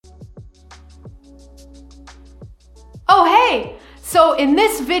So in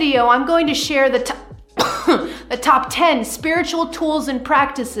this video, I'm going to share the top 10 spiritual tools and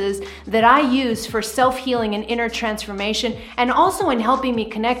practices that I use for self-healing and inner transformation, and also in helping me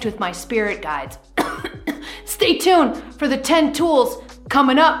connect with my spirit guides. Stay tuned for the 10 tools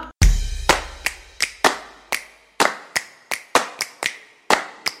coming up.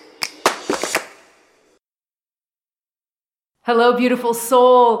 Hello, beautiful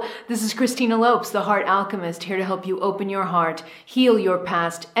soul. This is Christina Lopes, the Heart Alchemist, here to help you open your heart, heal your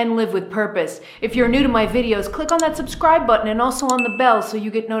past, and live with purpose. If you're new to my videos, click on that subscribe button and also on the bell so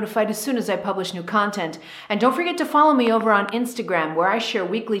you get notified as soon as I publish new content. And don't forget to follow me over on Instagram, where I share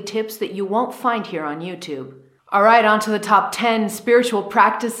weekly tips that you won't find here on YouTube. All right, on to the top 10 spiritual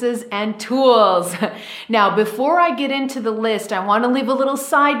practices and tools. Now, before I get into the list, I want to leave a little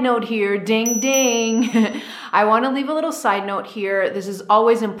side note here. Ding, ding. I want to leave a little side note here. This is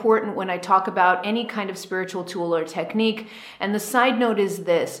always important when I talk about any kind of spiritual tool or technique. And the side note is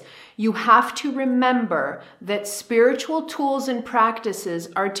this. You have to remember that spiritual tools and practices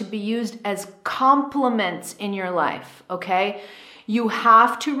are to be used as complements in your life, okay? You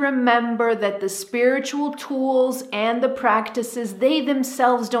have to remember that the spiritual tools and the practices, they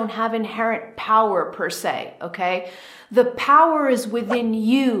themselves don't have inherent power per se, okay? The power is within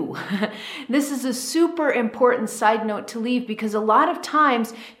you. This is a super important side note to leave, because a lot of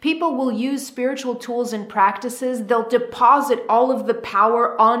times people will use spiritual tools and practices. They'll deposit all of the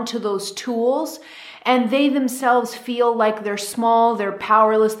power onto those tools, and they themselves feel like they're small, they're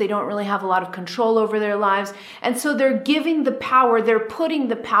powerless, they don't really have a lot of control over their lives. And so they're giving the power, they're putting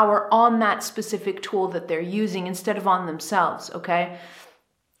the power on that specific tool that they're using instead of on themselves, okay?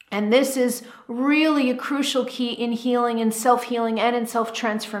 And this is really a crucial key in healing and self-healing and in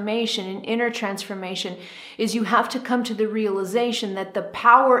self-transformation, in inner transformation, is you have to come to the realization that the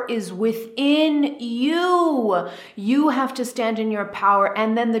power is within you. You have to stand in your power.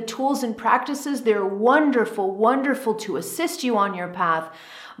 And then the tools and practices, they're wonderful, wonderful to assist you on your path.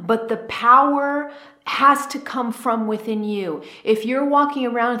 But the power has to come from within you. If you're walking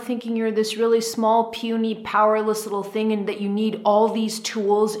around thinking you're this really small, puny, powerless little thing and that you need all these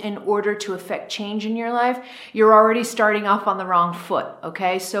tools in order to affect change in your life, you're already starting off on the wrong foot,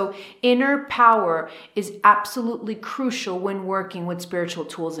 okay? So inner power is absolutely crucial when working with spiritual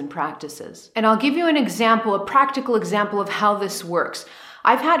tools and practices. And I'll give you an example, a practical example of how this works.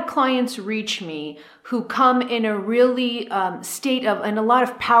 I've had clients reach me who come in a really state of, and a lot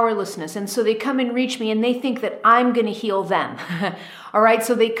of powerlessness. And so they come and reach me and they think that I'm going to heal them. All right.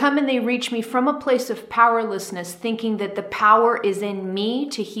 So they come and they reach me from a place of powerlessness, thinking that the power is in me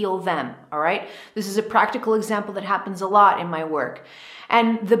to heal them. All right. This is a practical example that happens a lot in my work.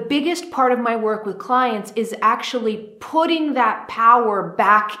 And the biggest part of my work with clients is actually putting that power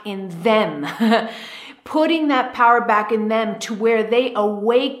back in them. Putting that power back in them to where they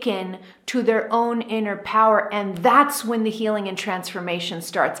awaken to their own inner power. And that's when the healing and transformation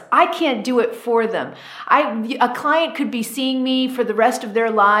starts. I can't do it for them. A client could be seeing me for the rest of their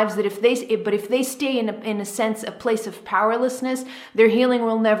lives, but if they stay in a sense, a place of powerlessness, their healing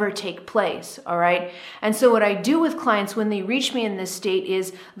will never take place. All right. And so what I do with clients when they reach me in this state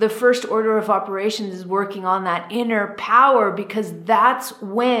is the first order of operations is working on that inner power, because that's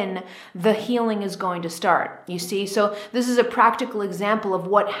when the healing is going to start. You see? So this is a practical example of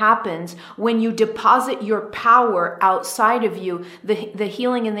what happens when you deposit your power outside of you. The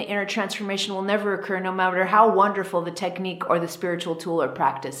healing and the inner transformation will never occur, no matter how wonderful the technique or the spiritual tool or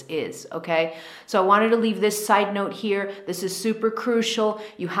practice is, okay? So I wanted to leave this side note here. This is super crucial.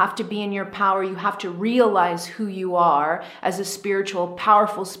 You have to be in your power. You have to realize who you are as a spiritual,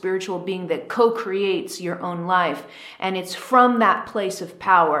 powerful spiritual being that co-creates your own life. And it's from that place of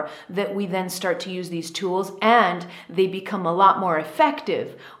power that we then start to use these tools, and they become a lot more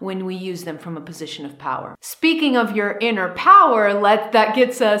effective when we use them from a position of power. Speaking of your inner power, that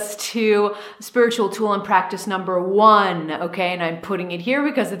gets us to spiritual tool and practice number 1, okay? And I'm putting it here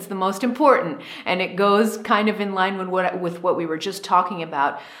because it's the most important, and it goes kind of in line with what we were just talking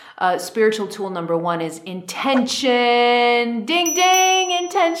about. Spiritual tool number 1 is intention. Ding, ding,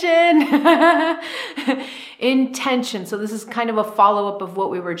 intention. Intention. So this is kind of a follow-up of what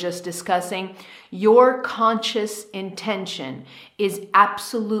we were just discussing. Your conscious intention is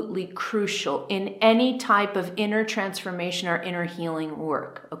absolutely crucial in any type of inner transformation or inner healing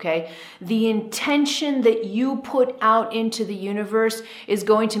work, okay? The intention that you put out into the universe is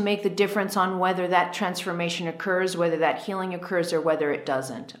going to make the difference on whether that transformation occurs, whether that healing occurs, or whether it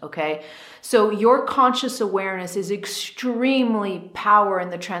doesn't, okay? So your conscious awareness is extremely powerful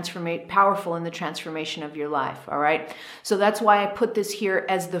in the transformation of your life, all right? So that's why I put this here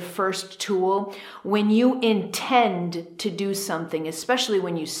as the first tool. When you intend to do something, especially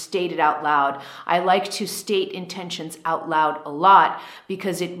when you state it out loud, I like to state intentions out loud a lot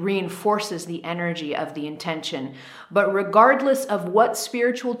because it reinforces the energy of the intention. But regardless of what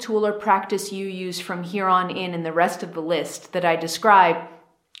spiritual tool or practice you use from here on in and the rest of the list that I describe,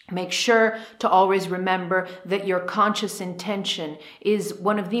 make sure to always remember that your conscious intention is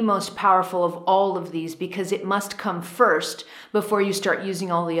one of the most powerful of all of these, because it must come first before you start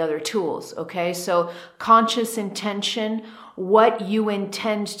using all the other tools, okay? So conscious intention, what you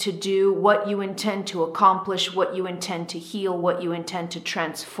intend to do, what you intend to accomplish, what you intend to heal, what you intend to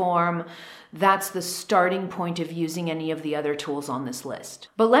transform, that's the starting point of using any of the other tools on this list.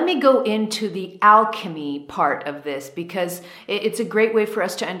 But let me go into the alchemy part of this, because it's a great way for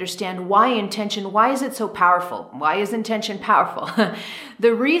us to understand why intention, why is it so powerful? Why is intention powerful?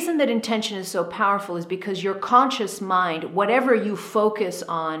 The reason that intention is so powerful is because your conscious mind, whatever you focus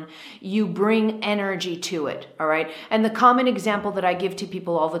on, you bring energy to it, all right? And the common example that I give to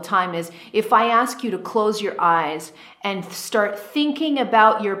people all the time is, if I ask you to close your eyes and start thinking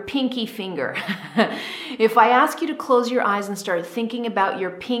about your pinky finger. If I ask you to close your eyes and start thinking about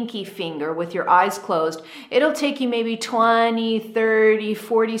your pinky finger with your eyes closed, it'll take you maybe 20, 30,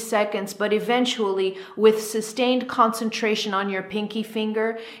 40 seconds, but eventually, with sustained concentration on your pinky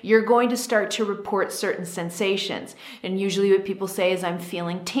finger, you're going to start to report certain sensations. And usually what people say is, I'm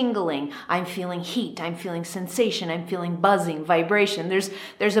feeling tingling, I'm feeling heat, I'm feeling sensation, I'm feeling buzzing, vibration.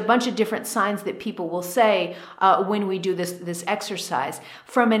 There's a bunch of different signs that people will say when we do this exercise.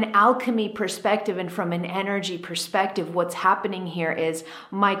 From an alchemy perspective and from an energy perspective, what's happening here is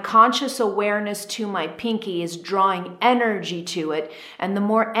my conscious awareness to my pinky is drawing energy to it. And the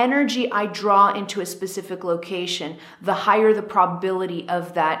more energy I draw into a specific location, the higher the probability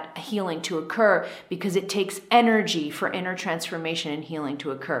of that healing to occur, because it takes energy for inner transformation and healing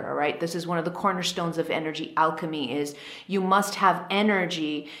to occur, all right? This is one of the cornerstones of energy alchemy, is you must have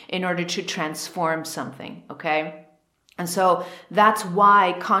energy in order to transform something, okay? And so that's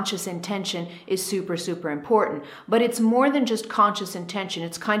why conscious intention is super, super important. But it's more than just conscious intention.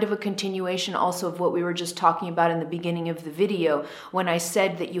 It's kind of a continuation also of what we were just talking about in the beginning of the video, when I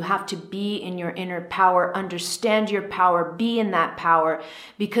said that you have to be in your inner power, understand your power, be in that power,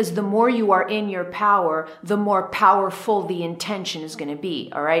 because the more you are in your power, the more powerful the intention is going to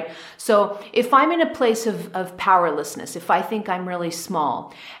be, all right? So if I'm in a place of powerlessness, if I think I'm really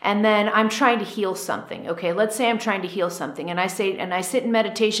small, and then I'm trying to heal something, okay, let's say I'm trying to heal something, and I sit in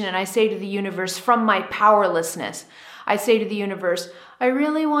meditation and I say to the universe, from my powerlessness, I say to the universe, I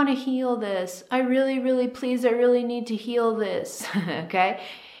really want to heal this. I really need to heal this. Okay?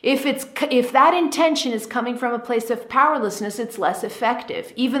 If that intention is coming from a place of powerlessness, it's less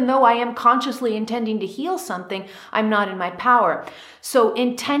effective. Even though I am consciously intending to heal something, I'm not in my power. So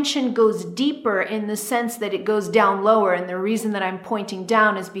intention goes deeper in the sense that it goes down lower. And the reason that I'm pointing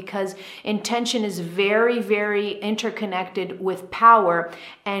down is because intention is very, very interconnected with power.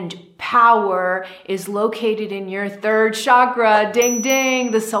 And power is located in your third chakra, ding,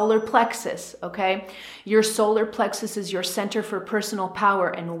 ding, the solar plexus, okay? Your solar plexus is your center for personal power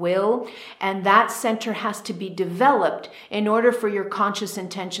and will, and that center has to be developed in order for your conscious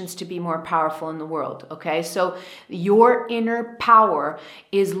intentions to be more powerful in the world, okay? So your inner power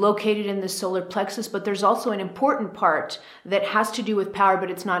is located in the solar plexus, but there's also an important part that has to do with power,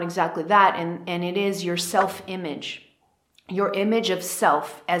 but it's not exactly that, and it is your self-image. Your image of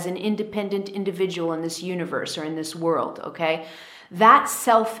self as an independent individual in this universe or in this world, okay? That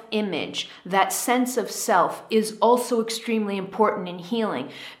self-image, that sense of self, is also extremely important in healing,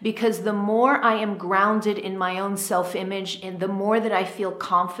 because the more I am grounded in my own self-image and the more that I feel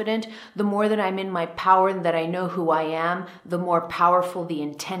confident, the more that I'm in my power and that I know who I am, the more powerful the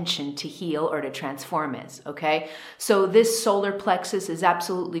intention to heal or to transform is, okay? So this solar plexus is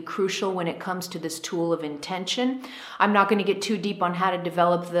absolutely crucial when it comes to this tool of intention. I'm not going to get too deep on how to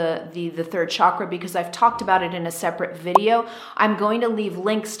develop the third chakra because I've talked about it in a separate video. I'm going to leave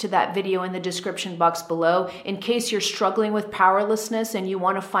links to that video in the description box below in case you're struggling with powerlessness and you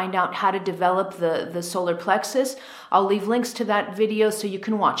want to find out how to develop the solar plexus. I'll leave links to that video so you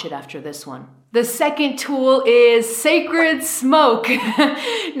can watch it after this one. The second tool is sacred smoke.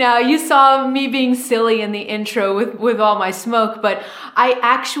 Now, you saw me being silly in the intro with all my smoke, but I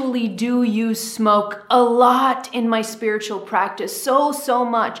actually do use smoke a lot in my spiritual practice, so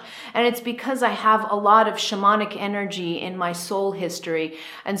much. And it's because I have a lot of shamanic energy in my soul history.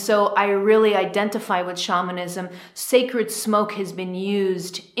 And so I really identify with shamanism. Sacred smoke has been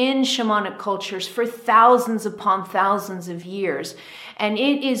used in shamanic cultures for thousands upon thousands of years. And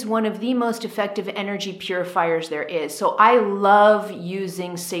it is one of the most effective energy purifiers there is. So I love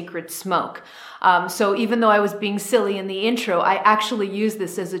using sacred smoke. So even though I was being silly in the intro, I actually use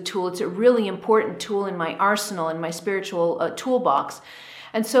this as a tool. It's a really important tool in my arsenal, in my spiritual toolbox.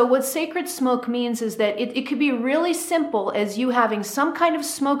 And so what sacred smoke means is that it could be really simple as you having some kind of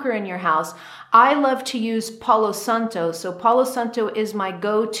smoker in your house. I love to use Palo Santo. So Palo Santo is my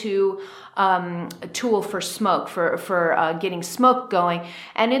go-to tool for smoke, for getting smoke going.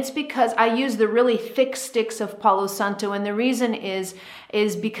 And it's because I use the really thick sticks of Palo Santo. And the reason is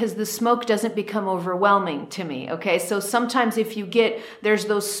because the smoke doesn't become overwhelming to me. Okay. So sometimes if there's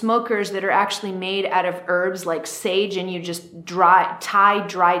those smokers that are actually made out of herbs like sage, and you just tie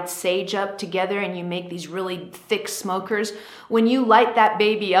dried sage up together and you make these really thick smokers. When you light that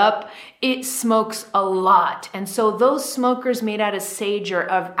baby up, it smokes a lot. And so those smokers made out of sage or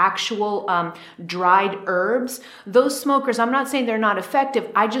of actual dried herbs, those smokers, I'm not saying they're not effective.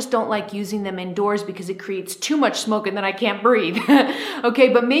 I just don't like using them indoors because it creates too much smoke and then I can't breathe. Okay,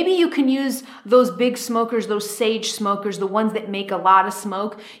 but maybe you can use those big smokers, those sage smokers, the ones that make a lot of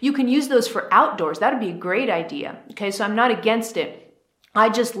smoke. You can use those for outdoors. That'd be a great idea. Okay, so I'm not against it. I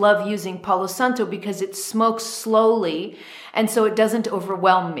just love using Palo Santo because it smokes slowly, and so it doesn't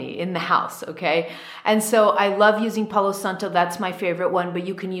overwhelm me in the house, okay? And so I love using Palo Santo. That's my favorite one, but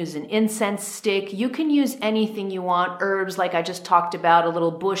you can use an incense stick. You can use anything you want, herbs like I just talked about, a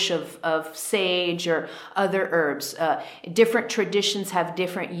little bush of sage or other herbs. Different traditions have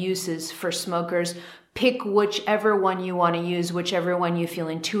different uses for smokers. Pick whichever one you want to use, whichever one you feel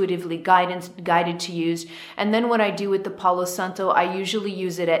intuitively guided to use. And then what I do with the Palo Santo, I usually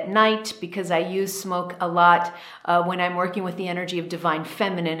use it at night because I use smoke a lot when I'm working with the energy of divine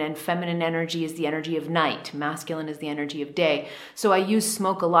feminine, and feminine energy is the energy of night. Masculine is the energy of day. So I use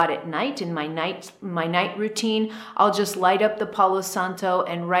smoke a lot at night in my night routine. I'll just light up the Palo Santo,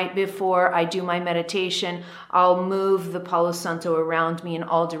 and right before I do my meditation, I'll move the Palo Santo around me in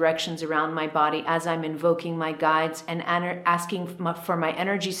all directions around my body as I'm invoking my guides and asking for my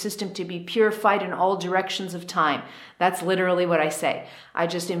energy system to be purified in all directions of time. That's literally what I say. I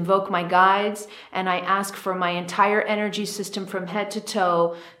just invoke my guides and I ask for my entire energy system from head to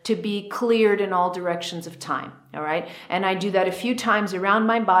toe to be cleared in all directions of time. All right. And I do that a few times around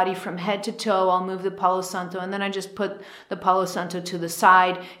my body from head to toe. I'll move the Palo Santo and then I just put the Palo Santo to the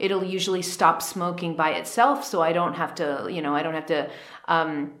side. It'll usually stop smoking by itself. So I don't have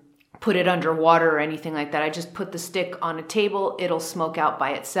to, put it under water or anything like that. I just put the stick on a table, it'll smoke out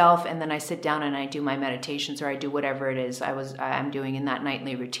by itself, and then I sit down and I do my meditations, or I do whatever it is I'm doing in that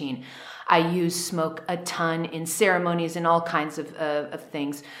nightly routine. I use smoke a ton in ceremonies and all kinds of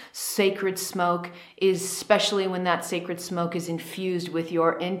things. Sacred smoke is, especially when that sacred smoke is infused with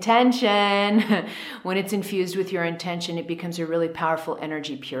your intention. When it's infused with your intention, it becomes a really powerful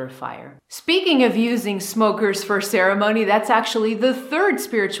energy purifier. Speaking of using smokers for ceremony, that's actually the third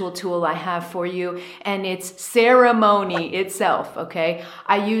spiritual tool I have for you, and it's ceremony itself, okay?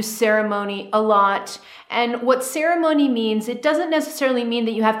 I use ceremony a lot. And what ceremony means, it doesn't necessarily mean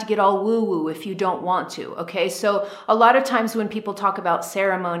that you have to get all woo-woo if you don't want to, okay? So a lot of times when people talk about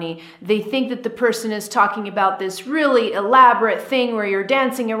ceremony, they think that the person is talking about this really elaborate thing where you're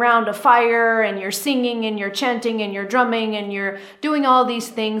dancing around a fire and you're singing and you're chanting and you're drumming and you're doing all these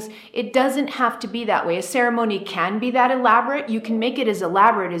things. It doesn't have to be that way. A ceremony can be that elaborate. You can make it as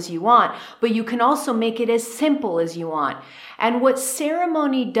elaborate as you want, but you can also make it as simple as you want. And what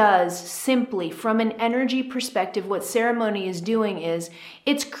ceremony does, simply from an energy perspective, what ceremony is doing is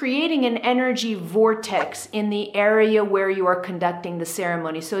it's creating an energy vortex in the area where you are conducting the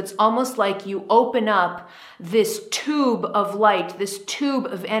ceremony. So it's almost like you open up this tube of light, this tube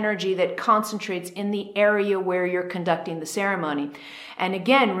of energy that concentrates in the area where you're conducting the ceremony. And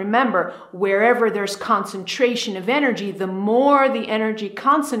again, remember, wherever there's concentration of energy, the more the energy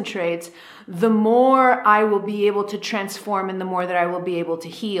concentrates, the more I will be able to transform and the more that I will be able to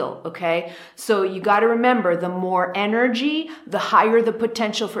heal, okay? So you got to remember, the more energy, the higher the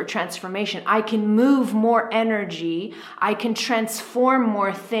potential for transformation. I can move more energy. I can transform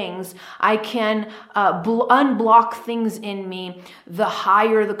more things. I can unblock things in me, the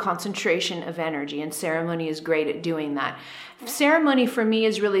higher the concentration of energy. And ceremony is great at doing that. Ceremony for me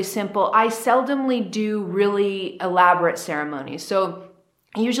is really simple. I seldomly do really elaborate ceremonies. So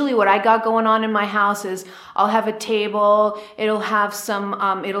usually what I got going on in my house is I'll have a table, it'll have some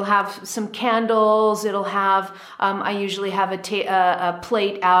candles, I usually have a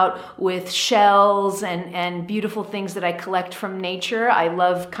plate out with shells and beautiful things that I collect from nature. I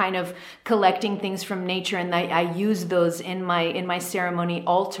love kind of collecting things from nature, and I use those in my ceremony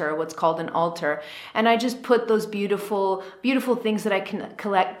altar, what's called an altar. And I just put those beautiful things that I can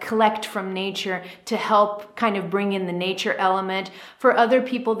collect from nature to help kind of bring in the nature element. For other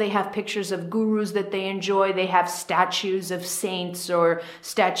people, they have pictures of gurus that they enjoy. They have statues of saints or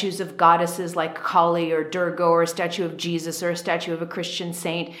statues of goddesses like Kali or Durga, or a statue of Jesus or a statue of a Christian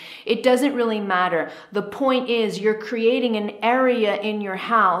saint. It doesn't really matter. The point is, you're creating an area in your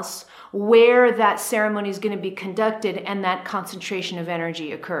house where that ceremony is going to be conducted and that concentration of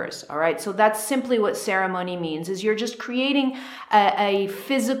energy occurs. All right. So that's simply what ceremony means, is you're just creating a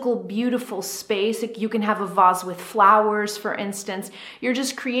physical, beautiful space. You can have a vase with flowers, for instance. You're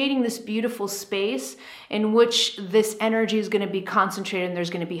just creating this beautiful space in which this energy is going to be concentrated, and there's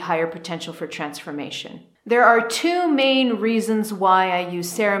going to be higher potential for transformation. There are two main reasons why I use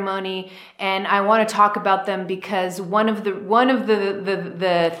ceremony, and I want to talk about them because one of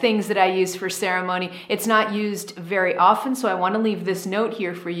the things that I use for ceremony, it's not used very often, so I want to leave this note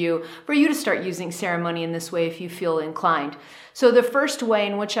here for you to start using ceremony in this way if you feel inclined. So the first way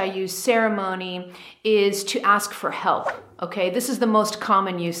in which I use ceremony is to ask for help. Okay, this is the most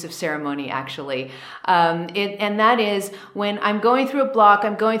common use of ceremony, actually. And that is when I'm going through a block,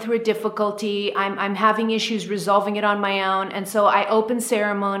 I'm going through a difficulty, I'm having issues resolving it on my own. And so I open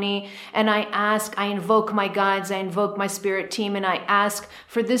ceremony and I invoke my guides, I invoke my spirit team, and I ask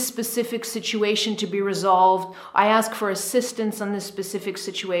for this specific situation to be resolved. I ask for assistance on this specific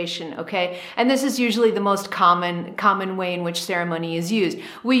situation, okay? And this is usually the most common way in which ceremony is used.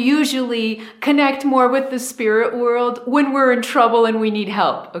 We usually connect more with the spirit world when we're in trouble and we need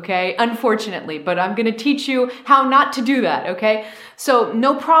help, okay? Unfortunately, but I'm going to teach you how not to do that, okay? So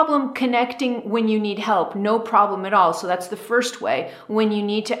no problem connecting when you need help, no problem at all. So that's the first way, when you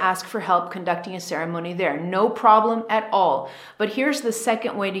need to ask for help conducting a ceremony there, no problem at all. But here's the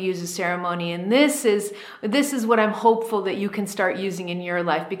second way to use a ceremony, and this is what I'm hopeful that you can start using in your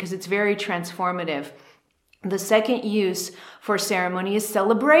life because it's very transformative. The second use for ceremony is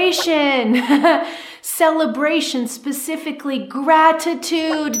celebration. Celebration, specifically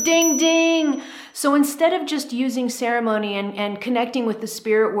gratitude. Ding, ding. So instead of just using ceremony and connecting with the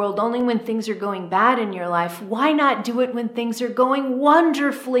spirit world only when things are going bad in your life, why not do it when things are going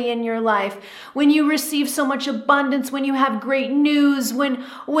wonderfully in your life? When you receive so much abundance, when you have great news,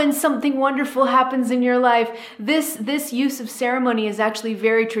 when something wonderful happens in your life. This use of ceremony is actually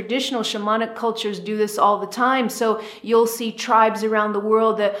very traditional. Shamanic cultures do this all the time. So you'll see tribes around the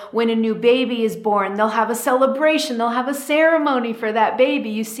world that when a new baby is born, they'll have a celebration, they'll have a ceremony for that baby,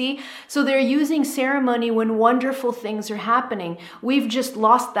 you see? So they're using ceremony when wonderful things are happening. We've just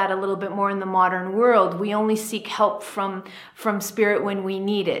lost that a little bit more in the modern world. We only seek help from spirit when we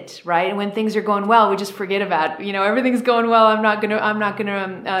need it, right? And when things are going well, we just forget about, everything's going well. I'm not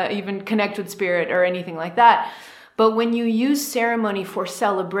gonna even connect with spirit or anything like that. But when you use ceremony for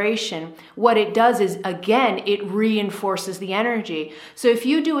celebration, what it does is, again, it reinforces the energy. So if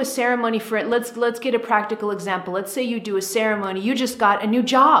you do a ceremony for it, let's get a practical example. Let's say you do a ceremony, you just got a new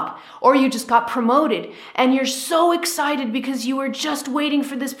job or you just got promoted and you're so excited because you were just waiting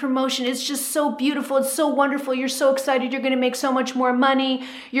for this promotion. It's just so beautiful. It's so wonderful. You're so excited. You're going to make so much more money.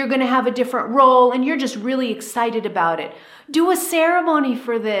 You're going to have a different role and you're just really excited about it. Do a ceremony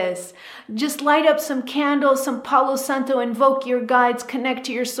for this. Just light up some candles, some Palo Santo, invoke your guides, connect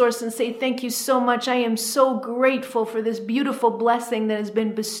to your source and say, thank you so much. I am so grateful for this beautiful blessing that has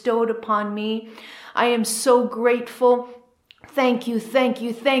been bestowed upon me. I am so grateful. Thank you, thank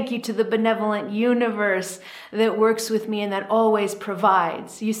you, thank you to the benevolent universe that works with me and that always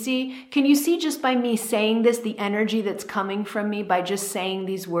provides. You see, can you see just by me saying this, the energy that's coming from me by just saying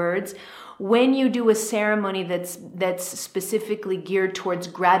these words? when you do a ceremony that's specifically geared towards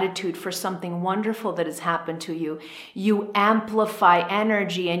gratitude for something wonderful that has happened to you, you amplify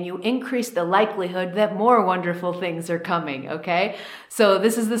energy and you increase the likelihood that more wonderful things are coming, okay? So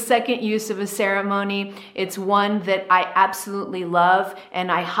this is the second use of a ceremony. It's one that I absolutely love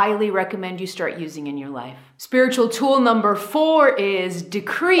and I highly recommend you start using in your life. Spiritual tool number 4 is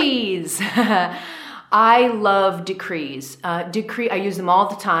decrees. I love decrees. I use them all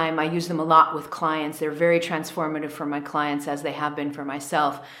the time. I use them a lot with clients. They're very transformative for my clients as they have been for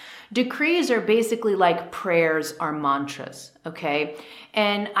myself. Decrees are basically like prayers or mantras, okay?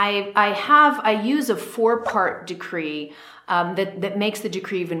 And I use a 4-part decree that makes the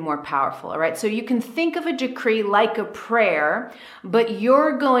decree even more powerful, all right? So you can think of a decree like a prayer, but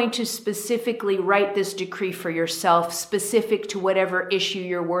you're going to specifically write this decree for yourself, specific to whatever issue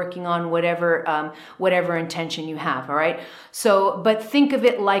you're working on, whatever intention you have, all right? So, but think of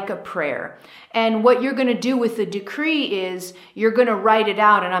it like a prayer. And what you're going to do with the decree is you're going to write it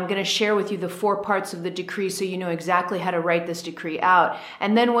out, and I'm going to share with you the 4 parts of the decree so you know exactly how to write this decree out.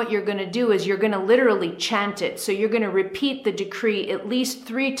 And then what you're going to do is you're going to literally chant it. So you're going to repeat the decree at least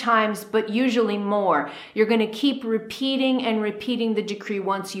 3 times, but usually more. You're going to keep repeating and repeating the decree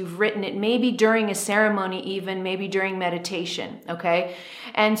once you've written it, maybe during a ceremony even, maybe during meditation, okay?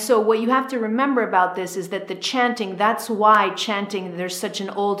 And so what you have to remember about this is that the chanting, that's why chanting, there's such an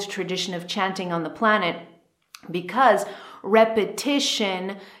old tradition of chanting on the planet, because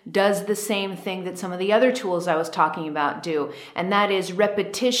repetition does the same thing that some of the other tools I was talking about do. And that is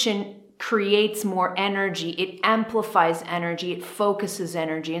repetition creates more energy, it amplifies energy, it focuses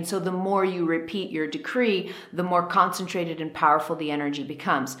energy. And so the more you repeat your decree, the more concentrated and powerful the energy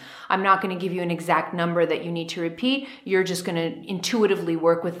becomes. I'm not going to give you an exact number that you need to repeat. You're just going to intuitively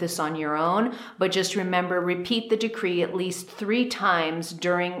work with this on your own. But just remember, repeat the decree at least 3 times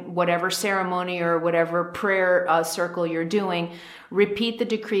during whatever ceremony or whatever prayer circle you're doing. Repeat the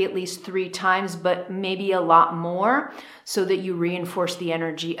decree at least 3 times, but maybe a lot more, so that you reinforce the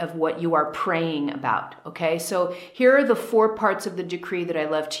energy of what you are praying about, okay? So here are the 4 parts of the decree that I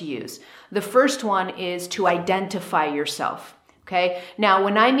love to use. The first one is to identify yourself, okay? Now,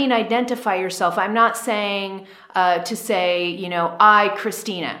 when I mean identify yourself, I'm not saying to say, you know, I,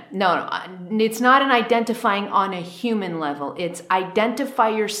 Christina. No, it's not an identifying on a human level. It's identify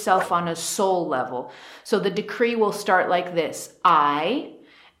yourself on a soul level. So the decree will start like this: I,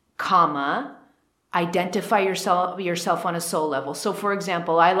 comma, identify yourself on a soul level. So for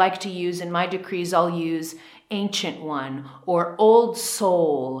example, I like to use in my decrees, I'll use ancient one, or old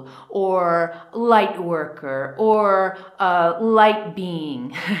soul, or light worker, or light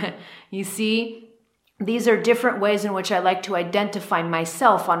being. You see? These are different ways in which I like to identify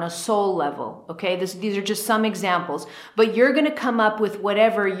myself on a soul level, okay? These are just some examples, but you're going to come up with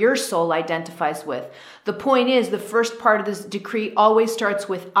whatever your soul identifies with. The point is, the first part of this decree always starts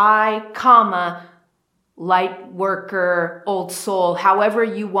with I, comma, light worker, old soul, however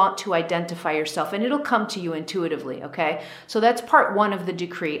you want to identify yourself, and it'll come to you intuitively, okay? So that's part 1 of the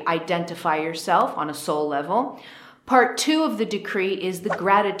decree, identify yourself on a soul level. Part 2 of the decree is the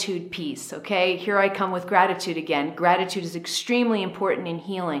gratitude piece, okay? Here I come with gratitude again. Gratitude is extremely important in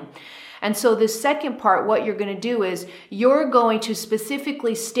healing. And so this second part, what you're going to do is you're going to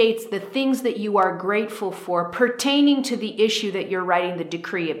specifically state the things that you are grateful for pertaining to the issue that you're writing the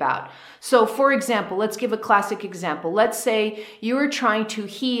decree about. So for example, let's give a classic example. Let's say you are trying to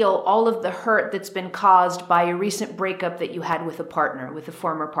heal all of the hurt that's been caused by a recent breakup that you had with a partner, with a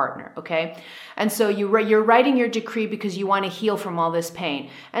former partner, okay? And so you're writing your decree because you want to heal from all this pain.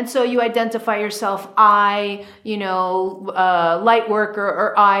 And so you identify yourself, I, light worker,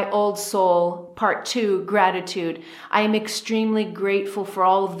 or I, old soul. Part 2, gratitude. I am extremely grateful for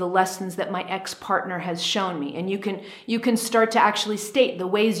all of the lessons that my ex-partner has shown me. And you can start to actually state the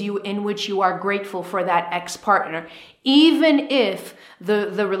ways in which you are grateful for that ex-partner, even if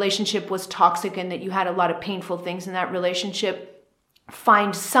the relationship was toxic and that you had a lot of painful things in that relationship.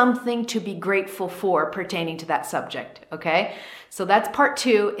 Find something to be grateful for pertaining to that subject, okay? So that's part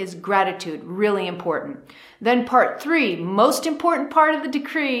 2, is gratitude, really important. Then part 3, most important part of the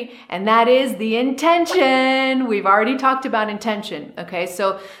decree, and that is the intention. We've already talked about intention, okay?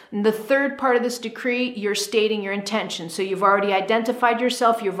 So in the third part of this decree, you're stating your intention. So you've already identified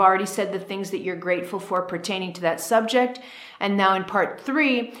yourself, you've already said the things that you're grateful for pertaining to that subject. And now in part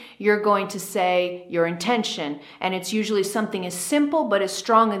 3, you're going to say your intention. And it's usually something as simple but as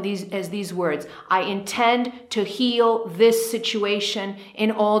strong as these words. I intend to heal this situation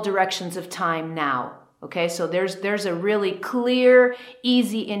in all directions of time now. Okay, so there's a really clear,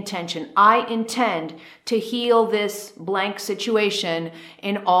 easy intention. I intend to heal this blank situation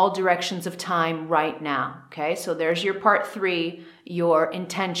in all directions of time right now. Okay, so there's your part 3, your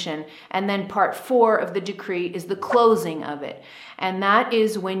intention. And then part 4 of the decree is the closing of it. And that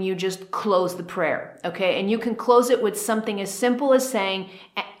is when you just close the prayer. Okay, and you can close it with something as simple as saying,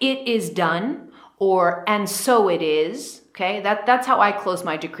 "It is done," or "and so it is." Okay, that's how I close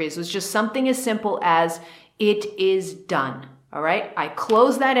my decrees. It's just something as simple as "it is done." All right, I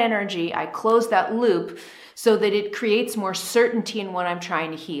close that energy, I close that loop so that it creates more certainty in what I'm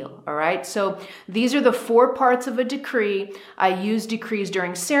trying to heal. All right, so these are the 4 parts of a decree. I use decrees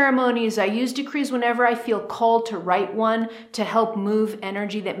during ceremonies. I use decrees whenever I feel called to write one to help move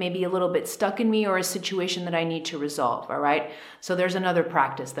energy that may be a little bit stuck in me or a situation that I need to resolve. All right, so there's another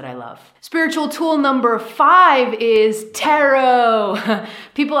practice that I love. Spiritual tool number 5 is tarot.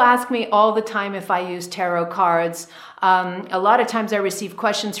 People ask me all the time if I use tarot cards. A lot of times I receive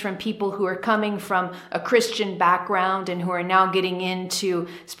questions from people who are coming from a Christian background and who are now getting into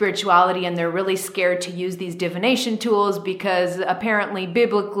spirituality, and they're really scared to use these divination tools because apparently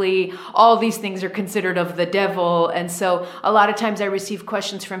biblically all these things are considered of the devil. And so a lot of times I receive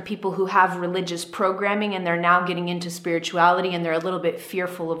questions from people who have religious programming and they're now getting into spirituality and they're a little bit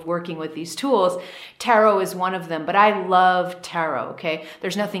fearful of working with these tools. Tarot is one of them, but I love tarot, okay?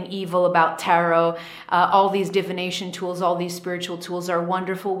 There's nothing evil about tarot. All these divination tools, all these spiritual tools are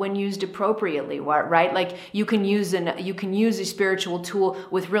wonderful when used appropriately, right? Like you can use a spiritual tool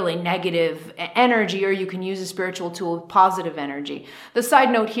with really negative energy, or you can use a spiritual tool with positive energy. The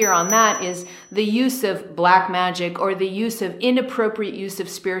side note here on that is the use of black magic or the use of inappropriate use of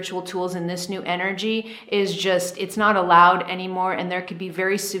spiritual tools in this new energy is just, it's not allowed anymore, and there could be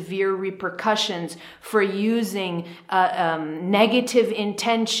very severe repercussions for using negative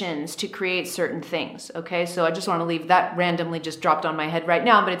intentions to create certain things. Okay, so I just want to leave that randomly just dropped on my head right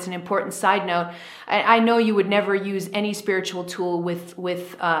now, but it's an important side note. I know you would never use any spiritual tool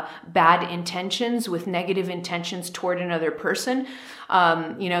with bad intentions, with negative intentions toward another person,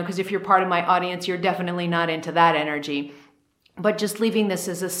 because if you're part of my audience, you're definitely not into that energy. But just leaving this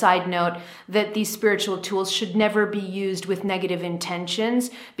as a side note that these spiritual tools should never be used with negative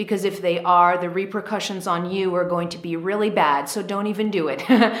intentions, because if they are, the repercussions on you are going to be really bad. So don't even do it.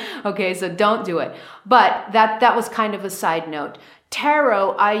 Okay, so don't do it. But that was kind of a side note.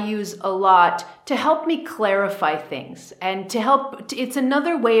 Tarot I use a lot to help me clarify things and to help. It's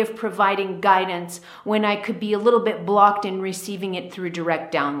another way of providing guidance when I could be a little bit blocked in receiving it through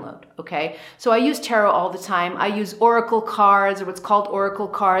direct download. Okay, so I use tarot all the time. I use oracle cards, or what's called oracle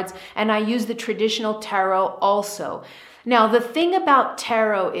cards, and I use the traditional tarot also. Now, the thing about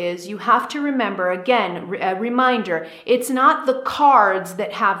tarot is you have to remember, again, a reminder, it's not the cards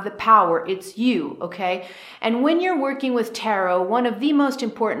that have the power, it's you, okay? And when you're working with tarot, one of the most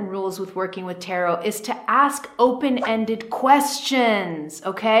important rules with working with tarot is to ask open-ended questions,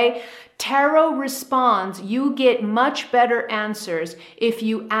 okay? Tarot responds, you get much better answers if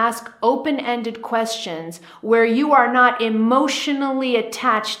you ask open-ended questions where you are not emotionally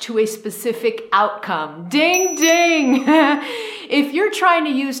attached to a specific outcome. Ding, ding! If you're trying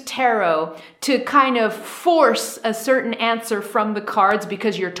to use tarot to kind of force a certain answer from the cards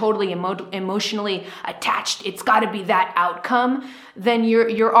because you're totally emotionally attached, it's got to be that outcome, then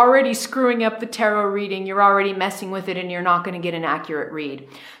you're already screwing up the tarot reading, you're already messing with it, and you're not going to get an accurate read.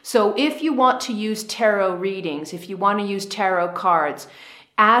 So if you want to use tarot readings, if you want to use tarot cards,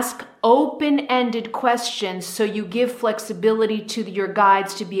 ask open-ended questions so you give flexibility to your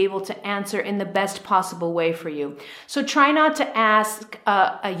guides to be able to answer in the best possible way for you. So try not to ask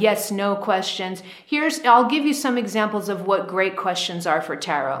a yes-no questions. I'll give you some examples of what great questions are for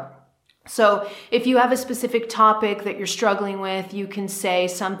tarot. So if you have a specific topic that you're struggling with, you can say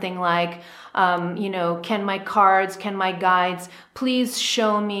something like, can my cards, can my guides please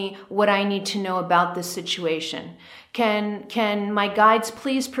show me what I need to know about this situation? Can my guides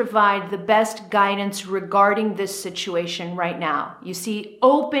please provide the best guidance regarding this situation right now? You see,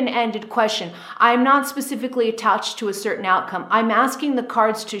 open-ended question. I'm not specifically attached to a certain outcome. I'm asking the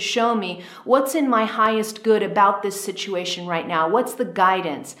cards to show me what's in my highest good about this situation right now. What's the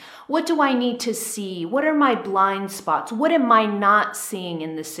guidance? What do I need to see? What are my blind spots? What am I not seeing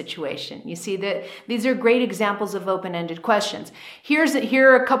in this situation? You see that these are great examples of open-ended questions. Here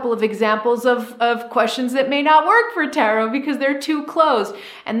are a couple of examples of questions that may not work for tarot because they're too closed.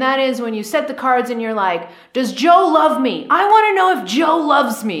 And that is when you set the cards and you're like, does Joe love me? I want to know if Joe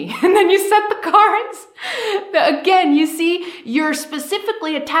loves me. And then you set the cards. Again, you see, you're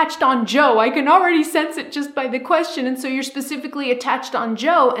specifically attached on Joe. I can already sense it just by the question. And so you're specifically attached on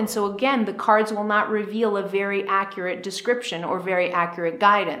Joe. And so again, the cards will not reveal a very accurate description or very accurate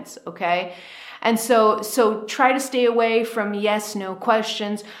guidance, okay? And so try to stay away from yes, no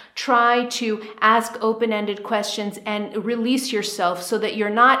questions. Try to ask open-ended questions and release yourself so that you're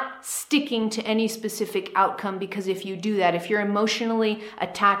not sticking to any specific outcome, because if you do that, if you're emotionally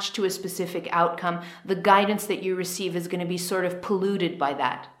attached to a specific outcome, the guidance that you receive is going to be sort of polluted by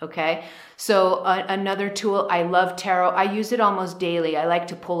that, okay? So another tool, I love tarot. I use it almost daily. I like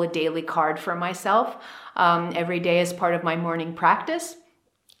to pull a daily card for myself every day as part of my morning practice.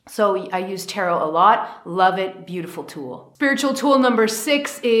 So I use tarot a lot. Love it. Beautiful tool. Spiritual tool number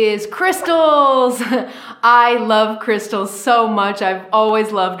 6 is crystals. I love crystals so much. I've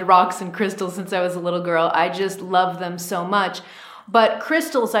always loved rocks and crystals since I was a little girl. I just love them so much. But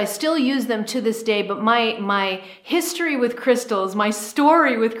crystals, I still use them to this day, but my history with crystals, my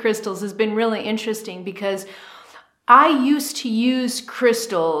story with crystals has been really interesting, because I used to use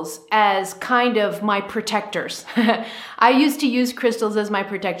crystals as kind of my protectors. I used to use crystals as my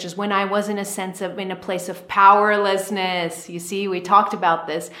protectors when I was in a place of powerlessness. You see, we talked about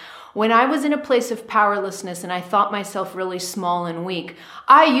this. When I was in a place of powerlessness and I thought myself really small and weak,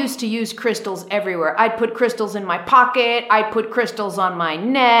 I used to use crystals everywhere. I'd put crystals in my pocket. I'd put crystals on my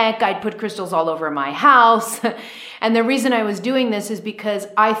neck. I'd put crystals all over my house. And the reason I was doing this is because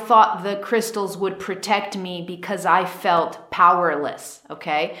I thought the crystals would protect me because I felt powerless,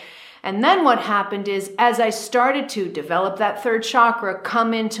 okay? And then what happened is, as I started to develop that third chakra,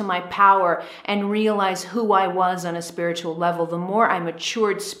 come into my power and realize who I was on a spiritual level, the more I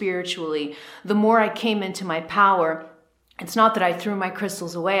matured spiritually, the more I came into my power. It's not that I threw my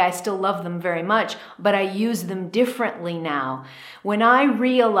crystals away. I still love them very much, but I use them differently now. When I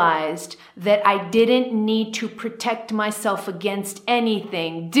realized that I didn't need to protect myself against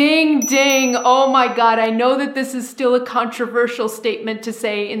anything, ding, ding, oh my God, I know that this is still a controversial statement to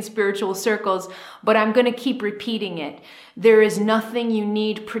say in spiritual circles, but I'm going to keep repeating it. There is nothing you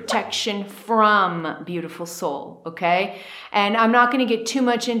need protection from, beautiful soul, okay? And I'm not going to get too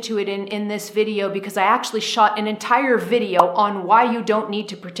much into it in this video, because I actually shot an entire video on why you don't need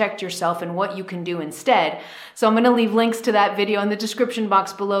to protect yourself and what you can do instead. So I'm going to leave links to that video in the description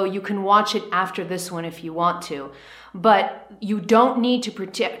box below. You can watch it after this one if you want to. But you don't need to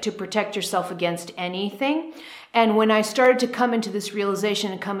protect yourself against anything. And when I started to come into this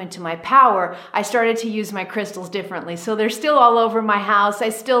realization and come into my power, I started to use my crystals differently. So they're still all over my house. I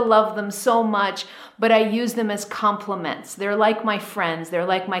still love them so much, but I use them as complements. They're like my friends. They're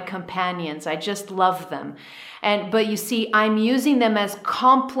like my companions. I just love them. But you see, I'm using them as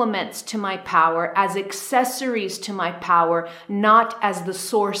complements to my power, as accessories to my power, not as the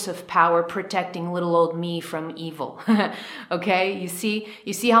source of power protecting little old me from evil. Okay? You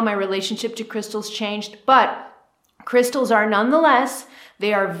see how my relationship to crystals changed? But crystals are nonetheless,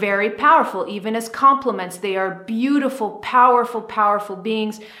 they are very powerful, even as complements. They are beautiful, powerful, powerful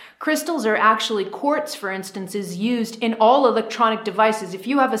beings. Crystals are actually, quartz, for instance, is used in all electronic devices. If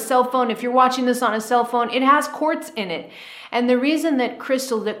you have a cell phone, if you're watching this on a cell phone, it has quartz in it. And the reason that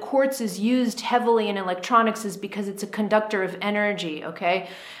quartz is used heavily in electronics is because it's a conductor of energy, okay?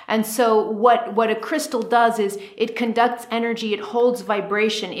 And so what a crystal does is it conducts energy, it holds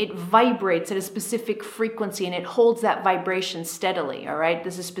vibration, it vibrates at a specific frequency, and it holds that vibration steadily, all right?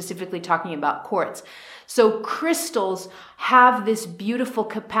 This is specifically talking about quartz. So crystals have this beautiful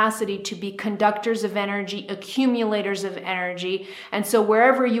capacity to be conductors of energy, accumulators of energy. And so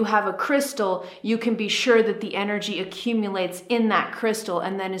wherever you have a crystal, you can be sure that the energy accumulates in that crystal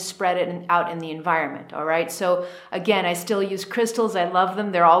and then is spread out in the environment, all right? So again, I still use crystals. I love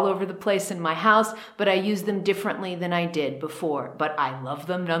them. They're all over the place in my house, but I use them differently than I did before. But I love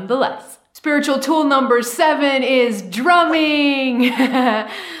them nonetheless. Spiritual tool number 7 is drumming.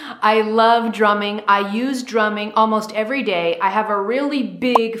 I love drumming. I use drumming almost every day. I have a really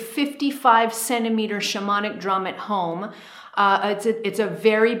big 55 centimeter shamanic drum at home. It's a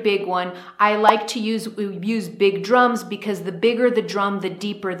very big one. I like to use big drums because the bigger the drum, the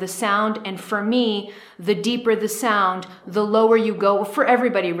deeper the sound. And for me, the deeper the sound, the lower you go. For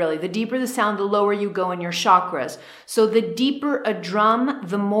everybody, really. The deeper the sound, the lower you go in your chakras. So the deeper a drum,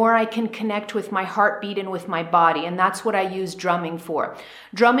 the more I can connect with my heartbeat and with my body. And that's what I use drumming for.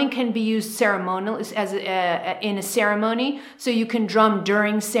 Drumming can be used ceremonially, in a ceremony. So you can drum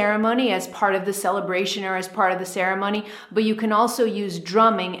during ceremony as part of the celebration or as part of the ceremony. But but you can also use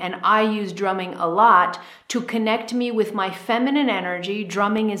drumming, and I use drumming a lot to connect me with my feminine energy.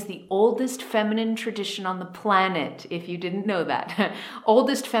 Drumming is the oldest feminine tradition on the planet, if you didn't know that.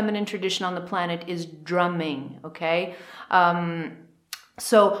 Oldest feminine tradition on the planet is drumming, okay?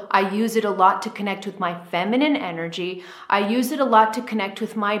 So I use it a lot to connect with my feminine energy. I use it a lot to connect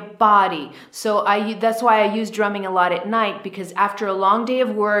with my body. So that's why I use drumming a lot at night, because after a long day of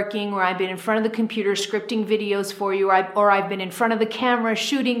working, where I've been in front of the computer scripting videos for you, or I've been in front of the camera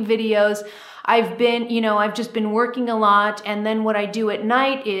shooting videos, I've just been working a lot. And then what I do at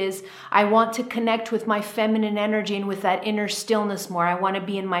night is I want to connect with my feminine energy and with that inner stillness more. I want to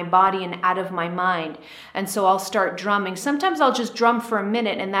be in my body and out of my mind. And so I'll start drumming. Sometimes I'll just drum for a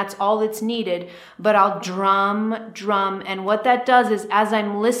minute and that's all that's needed, but I'll drum. And what that does is, as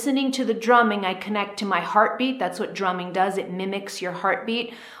I'm listening to the drumming, I connect to my heartbeat. That's what drumming does. It mimics your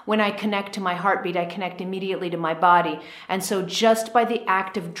heartbeat. When I connect to my heartbeat, I connect immediately to my body. And so just by the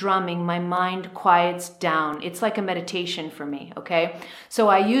act of drumming, my mind quiets down. It's like a meditation for me, okay? So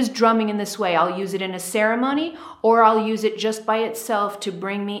I use drumming in this way. I'll use it in a ceremony, or I'll use it just by itself to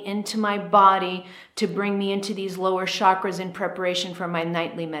bring me into my body, to bring me into these lower chakras in preparation for my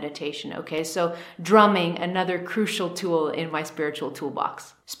nightly meditation, okay? So drumming, another crucial tool in my spiritual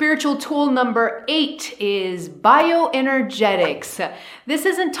toolbox. Spiritual tool number 8 is bioenergetics. This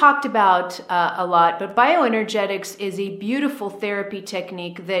isn't talked about a lot, but bioenergetics is a beautiful therapy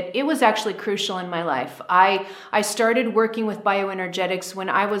technique that it was actually crucial in my life. I started working with bioenergetics when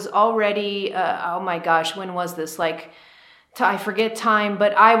I was already, when was this? I forget time,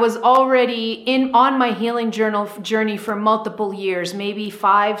 but I was already on my healing journey for multiple years, maybe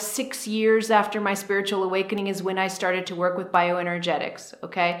 5-6 years after my spiritual awakening is when I started to work with bioenergetics,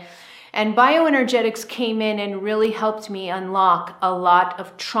 okay? And bioenergetics came in and really helped me unlock a lot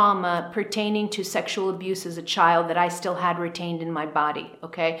of trauma pertaining to sexual abuse as a child that I still had retained in my body,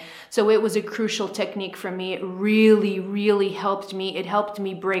 okay? So it was a crucial technique for me. It really, really helped me. It helped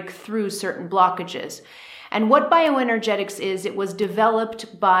me break through certain blockages. And what bioenergetics is, it was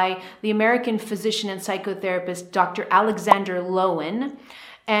developed by the American physician and psychotherapist, Dr. Alexander Lowen.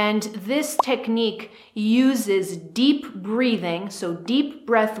 And this technique uses deep breathing, so deep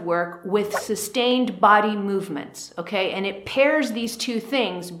breath work, with sustained body movements, okay? And it pairs these two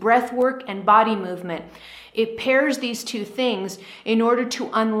things, breath work and body movement. It pairs these two things in order to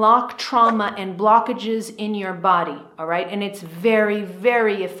unlock trauma and blockages in your body, all right? And it's very,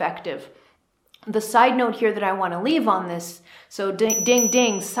 very effective. The side note here that I want to leave on this, so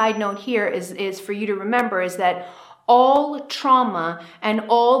ding, side note here is for you to remember, is that all trauma and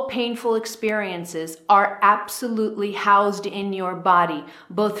all painful experiences are absolutely housed in your body,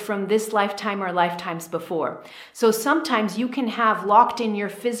 both from this lifetime or lifetimes before. So sometimes you can have locked in your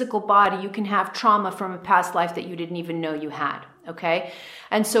physical body, you can have trauma from a past life that you didn't even know you had. Okay?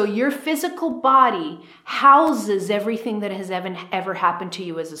 And so your physical body houses everything that has ever happened to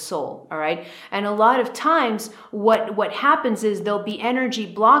you as a soul, all right? And a lot of times what happens is there'll be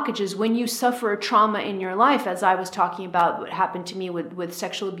energy blockages when you suffer a trauma in your life, as I was talking about what happened to me with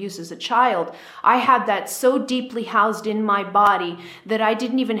sexual abuse as a child. I had that so deeply housed in my body that I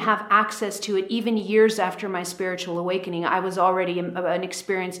didn't even have access to it even years after my spiritual awakening. I was already an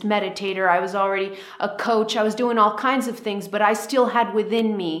experienced meditator. I was already a coach. I was doing all kinds of things, but I still had within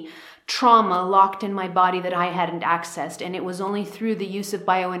me trauma locked in my body that I hadn't accessed. And it was only through the use of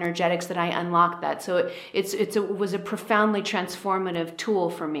bioenergetics that I unlocked that. So it was a profoundly transformative tool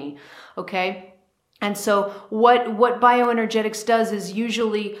for me. Okay. And so what bioenergetics does is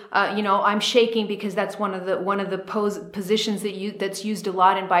usually, I'm shaking because that's one of the positions that's used a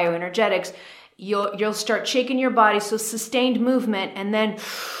lot in bioenergetics. You'll start shaking your body. So sustained movement, and then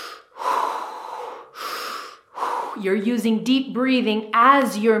you're using deep breathing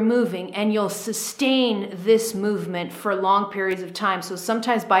as you're moving, and you'll sustain this movement for long periods of time. So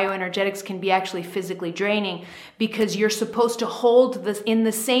sometimes bioenergetics can be actually physically draining because you're supposed to hold this in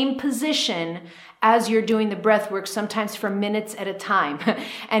the same position as you're doing the breath work, sometimes for minutes at a time.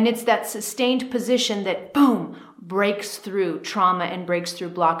 And it's that sustained position that, boom, breaks through trauma and breaks through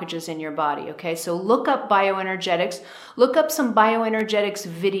blockages in your body, okay? So look up bioenergetics, look up some bioenergetics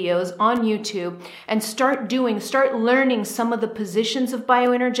videos on YouTube, and start learning some of the positions of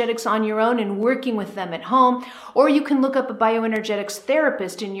bioenergetics on your own and working with them at home. Or you can look up a bioenergetics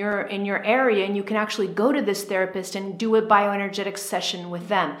therapist in your area, and you can actually go to this therapist and do a bioenergetics session with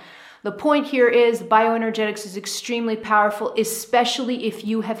them. The point here is bioenergetics is extremely powerful, especially if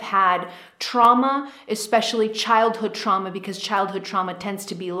you have had trauma, especially childhood trauma, because childhood trauma tends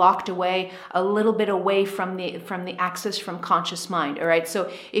to be locked away a little bit away from the access from conscious mind. All right.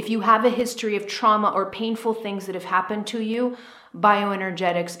 So if you have a history of trauma or painful things that have happened to you,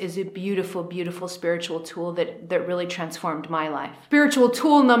 bioenergetics is a beautiful, beautiful spiritual tool that really transformed my life. Spiritual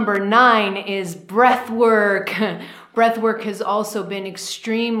tool number 9 is breath work. Breath work has also been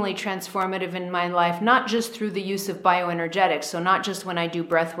extremely transformative in my life, not just through the use of bioenergetics. So not just when I do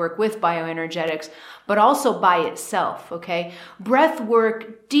breath work with bioenergetics, but also by itself, okay? Breath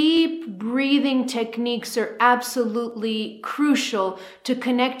work, deep breathing techniques are absolutely crucial to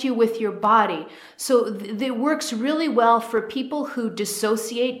connect you with your body. So it works really well for people who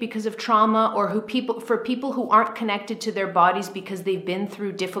dissociate because of trauma, or for people who aren't connected to their bodies because they've been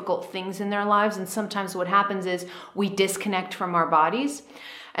through difficult things in their lives. And sometimes what happens is we disconnect from our bodies.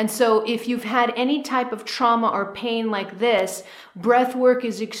 And so if you've had any type of trauma or pain like this, breath work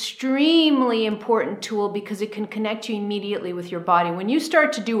is extremely important tool because it can connect you immediately with your body. When you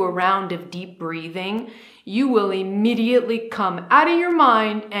start to do a round of deep breathing, you will immediately come out of your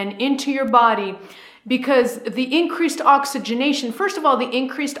mind and into your body, because the increased oxygenation, first of all, the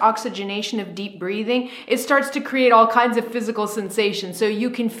increased oxygenation of deep breathing, it starts to create all kinds of physical sensations. So you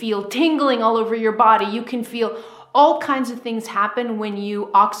can feel tingling all over your body. You can feel all kinds of things happen when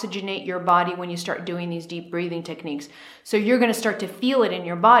you oxygenate your body, when you start doing these deep breathing techniques. So you're going to start to feel it in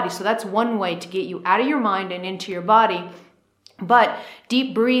your body. So that's one way to get you out of your mind and into your body. But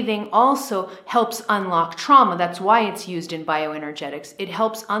deep breathing also helps unlock trauma. That's why it's used in bioenergetics. It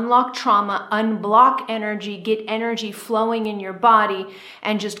helps unlock trauma, unblock energy, get energy flowing in your body,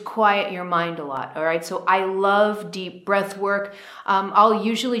 and just quiet your mind a lot. All right. So I love deep breath work. I'll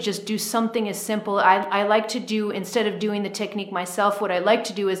usually just do something as simple. I like to do, instead of doing the technique myself, what I like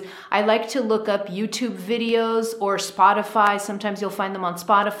to do is I like to look up YouTube videos or Spotify. Sometimes you'll find them on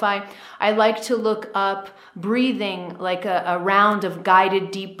Spotify. I like to look up breathing, like a round of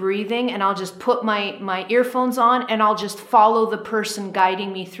guided deep breathing, and I'll just put my earphones on and I'll just follow the person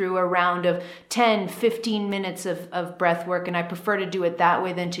guiding me through a round of 10, 15 minutes of breath work. And I prefer to do it that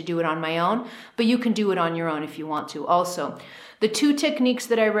way than to do it on my own, but you can do it on your own if you want to also. The 2 techniques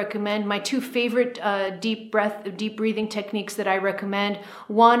that I recommend, my 2 favorite deep breathing techniques that I recommend,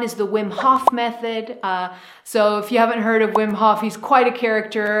 one is the Wim Hof method. So if you haven't heard of Wim Hof, he's quite a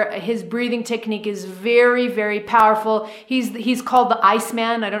character. His breathing technique is very, very powerful. He's called the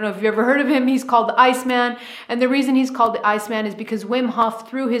Iceman. I don't know if you've ever heard of him. He's called the Iceman. And the reason he's called the Iceman is because Wim Hof,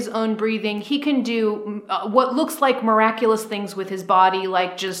 through his own breathing, he can do what looks like miraculous things with his body,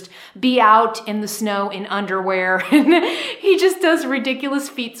 like just be out in the snow in underwear. He just does ridiculous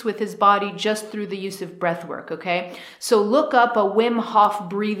feats with his body just through the use of breath work, okay? So look up a Wim Hof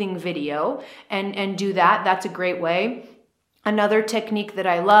breathing video and do that. That's a great way. Another technique that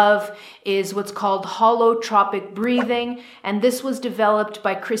I love is what's called holotropic breathing, and this was developed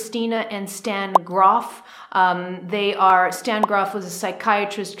by Christina and Stan Grof. Stan Grof was a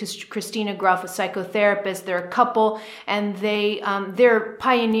psychiatrist, Christina Grof a psychotherapist. They're a couple, and they're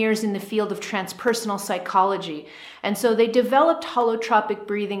pioneers in the field of transpersonal psychology. And so they developed holotropic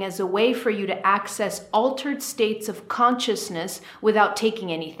breathing as a way for you to access altered states of consciousness without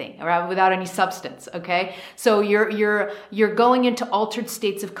taking anything, or without any substance, okay? So you're going into altered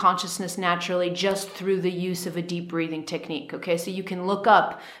states of consciousness naturally just through the use of a deep breathing technique, okay? So you can look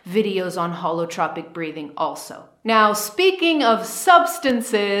up videos on holotropic breathing also. Now, speaking of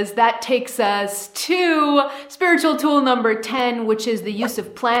substances, that takes us to spiritual tool number 10, which is the use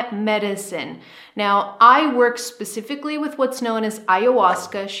of plant medicine. Now, I work specifically with what's known as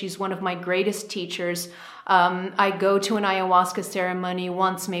ayahuasca. She's one of my greatest teachers. I go to an ayahuasca ceremony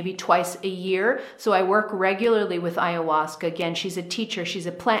once, maybe twice a year. So I work regularly with ayahuasca. Again, she's a teacher. She's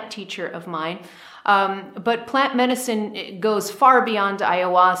a plant teacher of mine. But plant medicine goes far beyond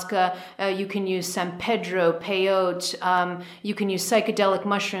ayahuasca. You can use San Pedro, peyote. You can use psychedelic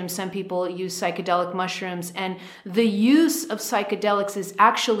mushrooms. Some people use psychedelic mushrooms. And the use of psychedelics is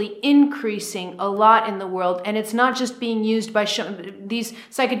actually increasing a lot in the world. And it's not just being used by these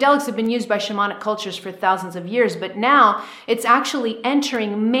psychedelics have been used by shamanic cultures for thousands of years, but now it's actually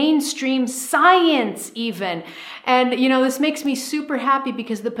entering mainstream science even. And, you know, this makes me super happy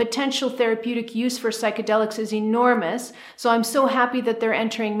because the potential therapeutic use use for psychedelics is enormous. So I'm so happy that they're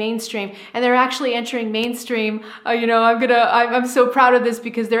entering mainstream, and they're actually entering mainstream. I'm so proud of this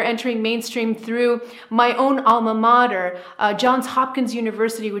because they're entering mainstream through my own alma mater, Johns Hopkins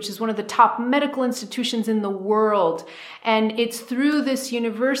University, which is one of the top medical institutions in the world. And it's through this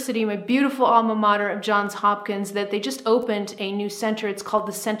university, my beautiful alma mater of Johns Hopkins, that they just opened a new center. It's called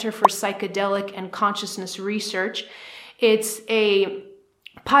the Center for Psychedelic and Consciousness Research. It's a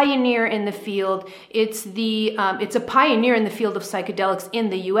pioneer in the field. It's a pioneer in the field of psychedelics in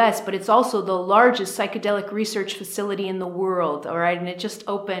the US, but it's also the largest psychedelic research facility in the world. All right. And it just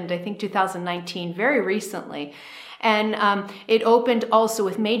opened, I think, 2019, very recently. And it opened also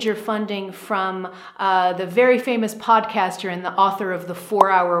with major funding from the very famous podcaster and the author of the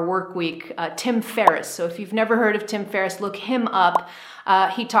 4-Hour Workweek, Tim Ferriss. So if you've never heard of Tim Ferriss, look him up.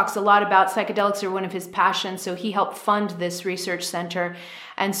 He talks a lot about psychedelics, are one of his passions, so he helped fund this research center.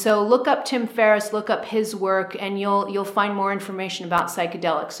 And so look up Tim Ferriss, look up his work, and you'll find more information about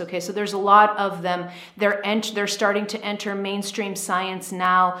psychedelics. Okay, so there's a lot of them. They're starting to enter mainstream science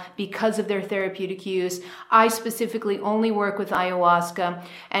now because of their therapeutic use. I specifically only work with ayahuasca.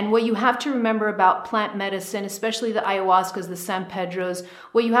 And what you have to remember about plant medicine, especially the ayahuascas, the San Pedros,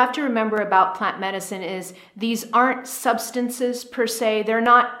 what you have to remember about plant medicine is these aren't substances per se. They're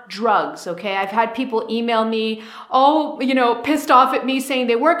not drugs, okay? I've had people email me all, pissed off at me saying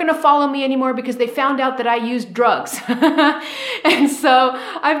they weren't going to follow me anymore because they found out that I used drugs. And so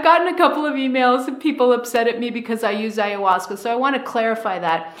I've gotten a couple of emails of people upset at me because I use ayahuasca. So I want to clarify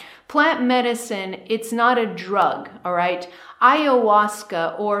that. Plant medicine, it's not a drug, all right?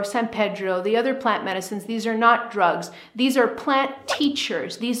 Ayahuasca or San Pedro, the other plant medicines, these are not drugs. These are plant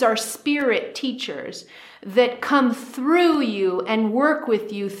teachers. These are spirit teachers that come through you and work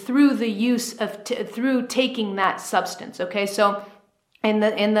with you through the use of, through taking that substance, okay? So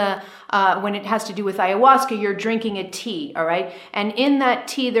when it has to do with ayahuasca, you're drinking a tea, all right? And in that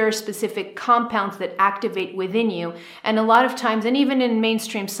tea, there are specific compounds that activate within you. And a lot of times, and even in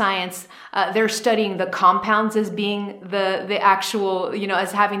mainstream science, they're studying the compounds as being the actual,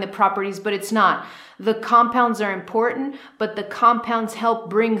 as having the properties, but it's not. The compounds are important, but the compounds help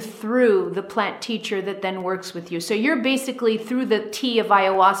bring through the plant teacher that then works with you. So you're basically, through the tea of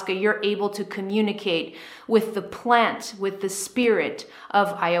ayahuasca, you're able to communicate with the plant, with the spirit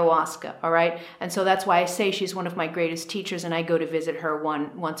of ayahuasca, all right? And so that's why I say she's one of my greatest teachers, and I go to visit her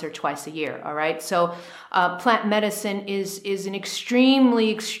once or twice a year, all right? So plant medicine is an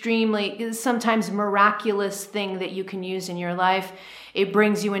extremely, sometimes miraculous thing that you can use in your life. It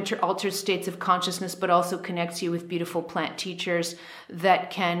brings you into altered states of consciousness, but also connects you with beautiful plant teachers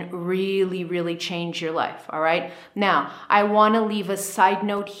that can really, really change your life, all right? Now, I want to leave a side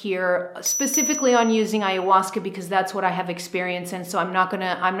note here, specifically on using ayahuasca, because that's what I have experience in. So I'm not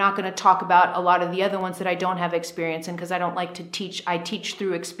gonna talk about a lot of the other ones that I don't have experience in, because I don't like to teach. I teach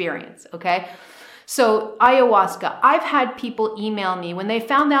through experience, okay? So ayahuasca, I've had people email me when they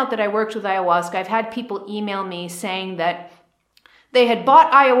found out that I worked with ayahuasca. I've had people email me saying that they had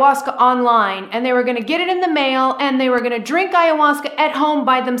bought ayahuasca online and they were going to get it in the mail and they were going to drink ayahuasca at home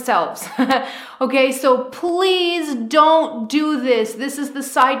by themselves. Okay, so please don't do this. This is the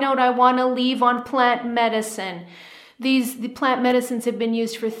side note I want to leave on plant medicine. The plant medicines have been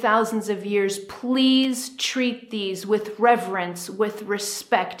used for thousands of years. Please treat these with reverence, with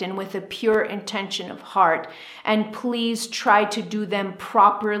respect, and with a pure intention of heart. And please try to do them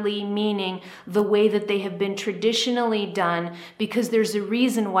properly, meaning the way that they have been traditionally done, because there's a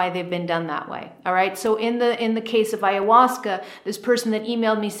reason why they've been done that way. All right. So in the case of ayahuasca, this person that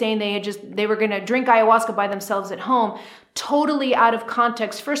emailed me saying they were going to drink ayahuasca by themselves at home, totally out of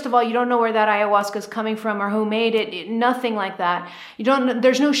context. First of all, you don't know where that ayahuasca is coming from or who made it, nothing like that.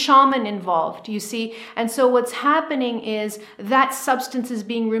 There's no shaman involved, you see? And so what's happening is that substance is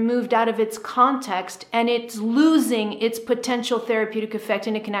being removed out of its context and it's losing its potential therapeutic effect,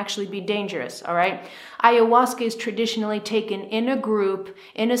 and it can actually be dangerous, all right? Ayahuasca is traditionally taken in a group,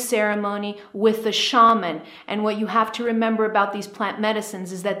 in a ceremony with the shaman. And what you have to remember about these plant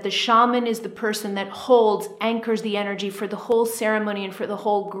medicines is that the shaman is the person that anchors the energy for the whole ceremony and for the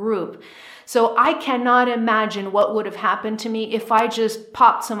whole group. So I cannot imagine what would have happened to me if I just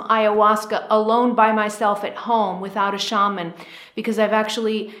popped some ayahuasca alone by myself at home without a shaman, because I've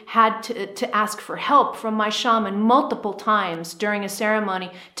actually had to ask for help from my shaman multiple times during a ceremony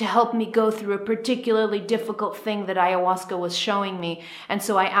to help me go through a particularly difficult thing that ayahuasca was showing me. And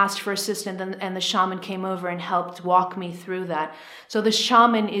so I asked for assistance, and the shaman came over and helped walk me through that. So the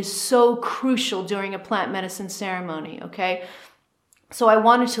shaman is so crucial during a plant medicine ceremony, okay? So I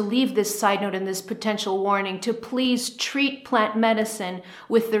wanted to leave this side note and this potential warning to please treat plant medicine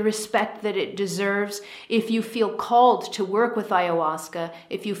with the respect that it deserves. If you feel called to work with ayahuasca,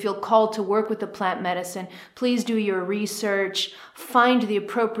 if you feel called to work with the plant medicine, please do your research, find the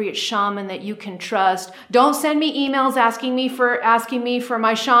appropriate shaman that you can trust. Don't send me emails asking me for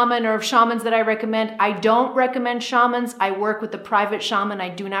my shaman or shamans that I recommend. I don't recommend shamans. I work with a private shaman. I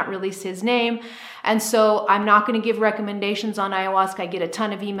do not release his name. And so I'm not going to give recommendations on ayahuasca. I get a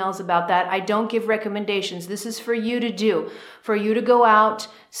ton of emails about that. I don't give recommendations. This is for you to do, for you to go out,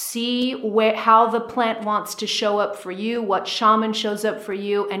 see how the plant wants to show up for you, what shaman shows up for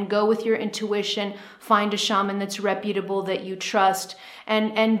you, and go with your intuition. Find a shaman that's reputable, that you trust,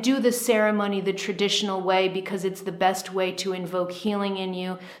 and do the ceremony the traditional way, because it's the best way to invoke healing in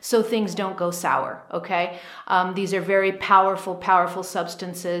you so things don't go sour, okay? These are very powerful, powerful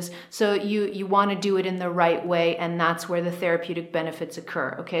substances. So you want to do it in the right way, and that's where the therapeutic benefits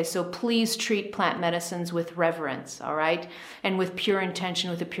occur, okay? So please treat plant medicines with reverence, all right? And with pure intention,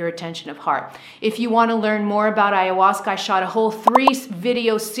 with a pure intention of heart. If you want to learn more about ayahuasca, I shot a whole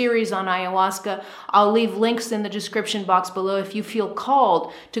 3-video series on ayahuasca. I'll leave links in the description box below. If you feel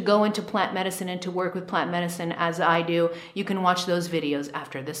called to go into plant medicine and to work with plant medicine as I do, you can watch those videos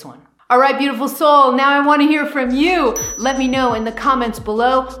after this one. All right, beautiful soul, now I want to hear from you. Let me know in the comments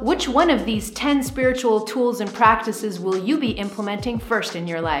below, which one of these 10 spiritual tools and practices will you be implementing first in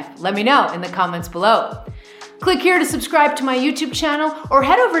your life? Let me know in the comments below. Click here to subscribe to my YouTube channel, or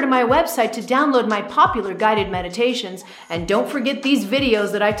head over to my website to download my popular guided meditations. And don't forget these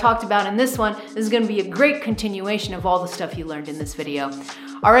videos that I talked about in this one. This is going to be a great continuation of all the stuff you learned in this video.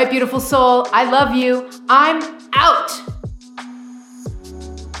 All right, beautiful soul, I love you. I'm out.